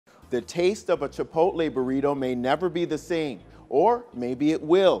The taste of a Chipotle burrito may never be the same, or maybe it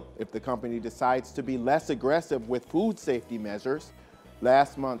will if the company decides to be less aggressive with food safety measures.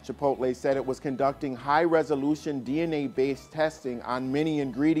 Last month, Chipotle said it was conducting high-resolution DNA-based testing on many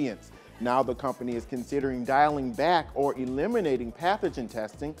ingredients. Now the company is considering dialing back or eliminating pathogen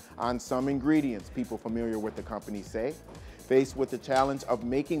testing on some ingredients, people familiar with the company say. Faced with the challenge of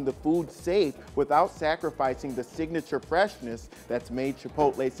making the food safe without sacrificing the signature freshness that's made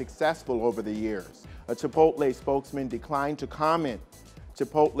Chipotle successful over the years. A Chipotle spokesman declined to comment.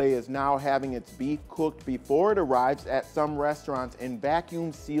 Chipotle is now having its beef cooked before it arrives at some restaurants in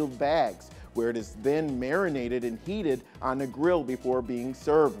vacuum-sealed bags, where it is then marinated and heated on a grill before being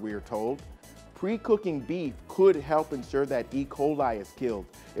served, we are told. Pre-cooking beef could help ensure that E. coli is killed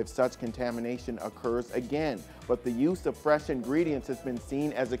if such contamination occurs again, but the use of fresh ingredients has been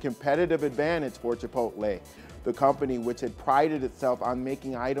seen as a competitive advantage for Chipotle. The company, which had prided itself on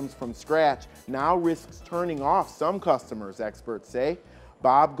making items from scratch, now risks turning off some customers, experts say.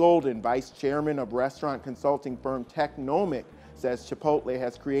 Bob Golden, vice chairman of restaurant consulting firm Technomic, says Chipotle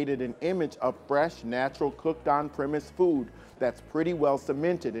has created an image of fresh, natural, cooked on-premise food that's pretty well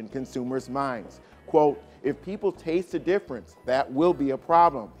cemented in consumers' minds. Quote, if people taste the difference, that will be a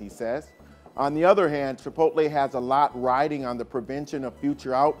problem, he says. On the other hand, Chipotle has a lot riding on the prevention of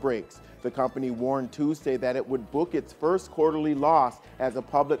future outbreaks. The company warned Tuesday that it would book its first quarterly loss as a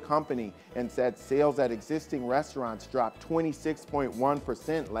public company and said sales at existing restaurants dropped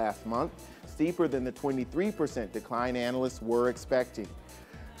 26.1% last month, steeper than the 23% decline analysts were expecting.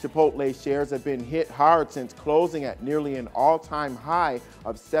 Chipotle shares have been hit hard since closing at nearly an all-time high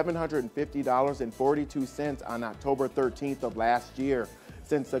of $750.42 on October 13th of last year.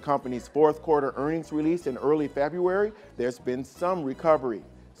 Since the company's fourth quarter earnings release in early February, there's been some recovery.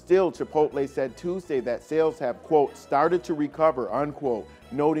 Still, Chipotle said Tuesday that sales have, quote, started to recover, unquote,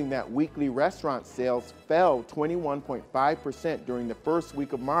 noting that weekly restaurant sales fell 21.5% during the first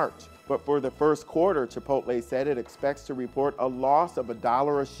week of March. But for the first quarter, Chipotle said it expects to report a loss of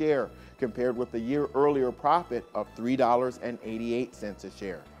 $1 a share, compared with the year earlier profit of $3.88 a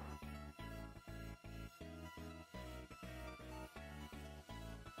share.